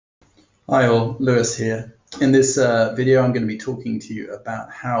Hi all, Lewis here. In this video, I'm going to be talking to you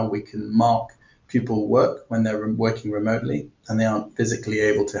about how we can mark pupil work when they're working remotely and they aren't physically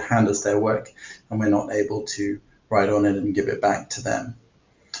able to hand us their work and we're not able to write on it and give it back to them.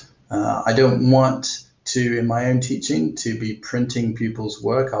 I don't want to, in my own teaching, to be printing pupils'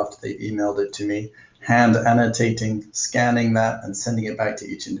 work after they've emailed it to me, hand annotating, scanning that, and sending it back to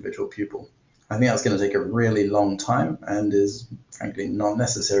each individual pupil. I think that's going to take a really long time and is frankly not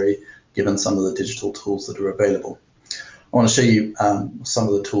necessary given some of the digital tools that are available. I want to show you some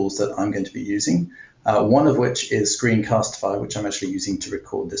of the tools that I'm going to be using, one of which is Screencastify, which I'm actually using to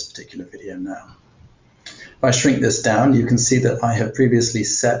record this particular video now. If I shrink this down, you can see that I have previously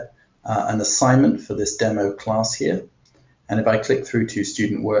set an assignment for this demo class here. And if I click through to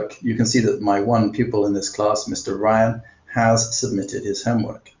student work, you can see that my one pupil in this class, Mr. Ryan, has submitted his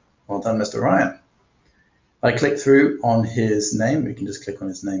homework. Well done, Mr. Ryan. I click through on his name. We can just click on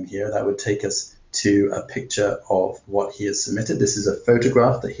his name here. That would take us to a picture of what he has submitted. This is a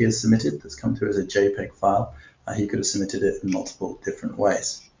photograph that he has submitted that's come through as a JPEG file. He could have submitted it in multiple different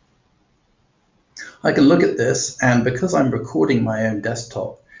ways. I can look at this, and because I'm recording my own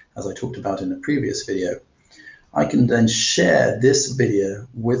desktop, as I talked about in a previous video, I can then share this video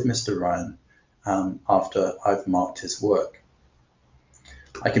with Mr. Ryan after I've marked his work.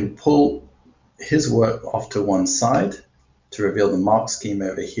 I can pull his work off to one side to reveal the mark scheme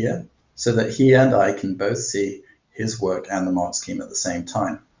over here so that he and I can both see his work and the mark scheme at the same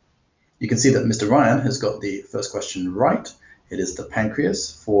time. You can see that Mr. Ryan has got the first question right. It is the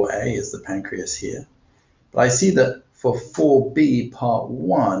pancreas. 4A is the pancreas here. But I see that for 4B part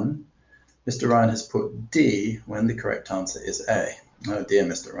 1, Mr. Ryan has put D when the correct answer is A. Oh dear,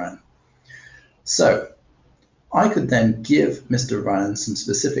 Mr. Ryan. So I could then give Mr. Ryan some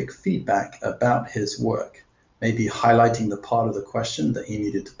specific feedback about his work, maybe highlighting the part of the question that he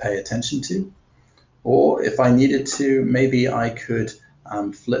needed to pay attention to. Or if I needed to, maybe I could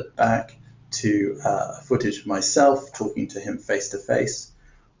flip back to footage of myself talking to him face to face.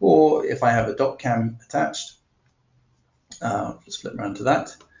 Or if I have a doc cam attached, just flip around to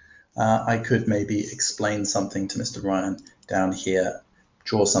that, I could maybe explain something to Mr. Ryan down here,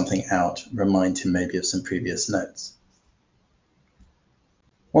 draw something out, remind him maybe of some previous notes.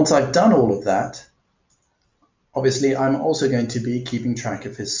 Once I've done all of that, obviously I'm also going to be keeping track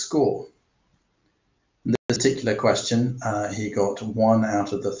of his score. In this particular question, he got 1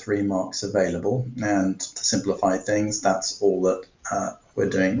 out of the 3 marks available, and to simplify things, that's all that we're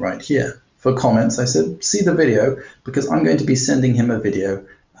doing right here. For comments, I said, see the video, because I'm going to be sending him a video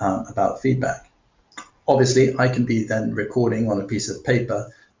about feedback. Obviously, I can be then recording on a piece of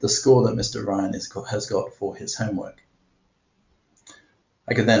paper the score that Mr. Ryan has got for his homework.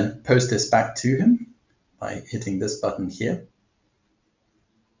 I could then post this back to him by hitting this button here.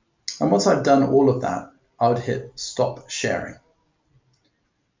 And once I've done all of that, I would hit stop sharing.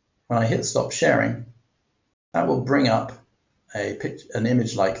 When I hit stop sharing, that will bring up an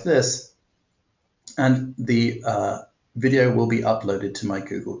image like this, and the video will be uploaded to my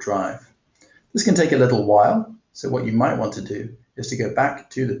Google Drive. This can take a little while, so what you might want to do is to go back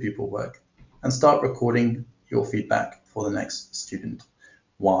to the pupil work and start recording your feedback for the next student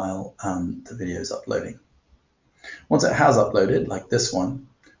while the video is uploading. Once it has uploaded, like this one,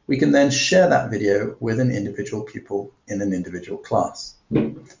 we can then share that video with an individual pupil in an individual class.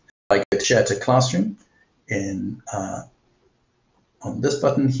 If I go to Share to Classroom on this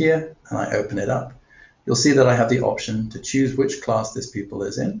button here, and I open it up, you'll see that I have the option to choose which class this pupil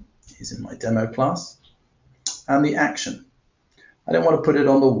is in. He's in my demo class, and the action. I don't want to put it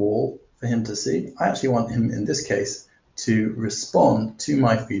on the wall for him to see. I actually want him, in this case, to respond to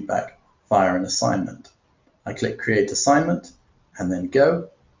my feedback via an assignment. I click Create Assignment and then Go,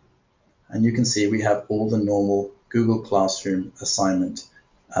 and you can see we have all the normal Google Classroom assignment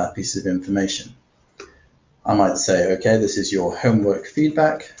pieces of information. I might say, okay, this is your homework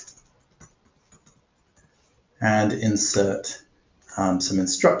feedback, and insert some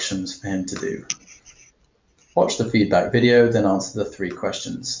instructions for him to do. Watch the feedback video, then answer the 3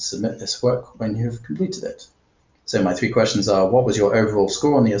 questions. Submit this work when you have completed it. So my 3 questions are, what was your overall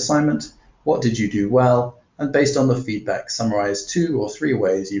score on the assignment? What did you do well? And based on the feedback, summarize 2 or 3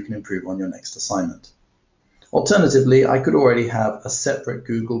 ways you can improve on your next assignment. Alternatively, I could already have a separate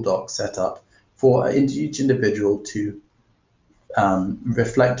Google Doc set up for each individual to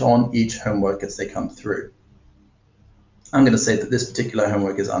reflect on each homework as they come through. I'm going to say that this particular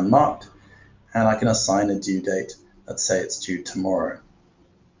homework is unmarked, and I can assign a due date. Let's say it's due tomorrow.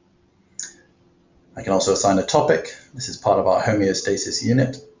 I can also assign a topic. This is part of our homeostasis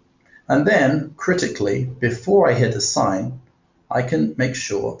unit. And then, critically, before I hit assign, I can make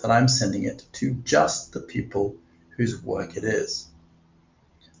sure that I'm sending it to just the pupil whose work it is.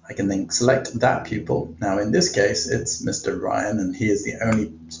 I can then select that pupil. Now in this case, it's Mr. Ryan, and he is the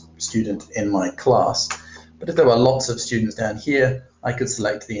only student in my class. But if there were lots of students down here, I could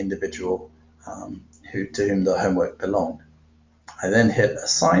select the individual to whom the homework belonged. I then hit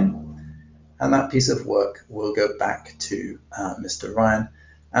assign, and that piece of work will go back to Mr. Ryan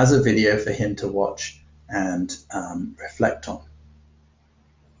as a video for him to watch and reflect on.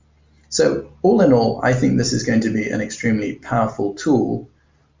 So all in all, I think this is going to be an extremely powerful tool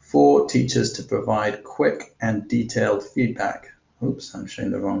for teachers to provide quick and detailed feedback. Oops, I'm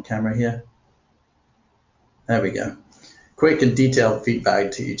showing the wrong camera here. There we go. Quick and detailed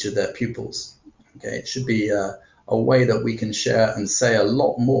feedback to each of their pupils. Okay, it should be a way that we can share and say a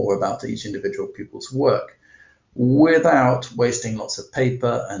lot more about each individual pupil's work without wasting lots of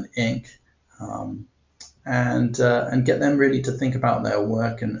paper and ink, and get them really to think about their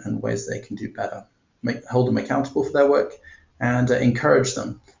work and ways they can do better. Hold them accountable for their work, and encourage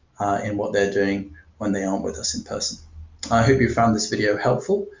them in what they're doing when they aren't with us in person. I hope you found this video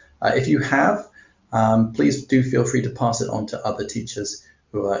helpful. If you have, please do feel free to pass it on to other teachers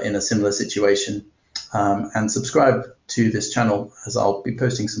who are in a similar situation, and subscribe to this channel, as I'll be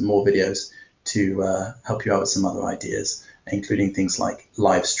posting some more videos to help you out with some other ideas, including things like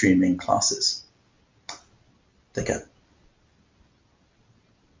live streaming classes. Take care.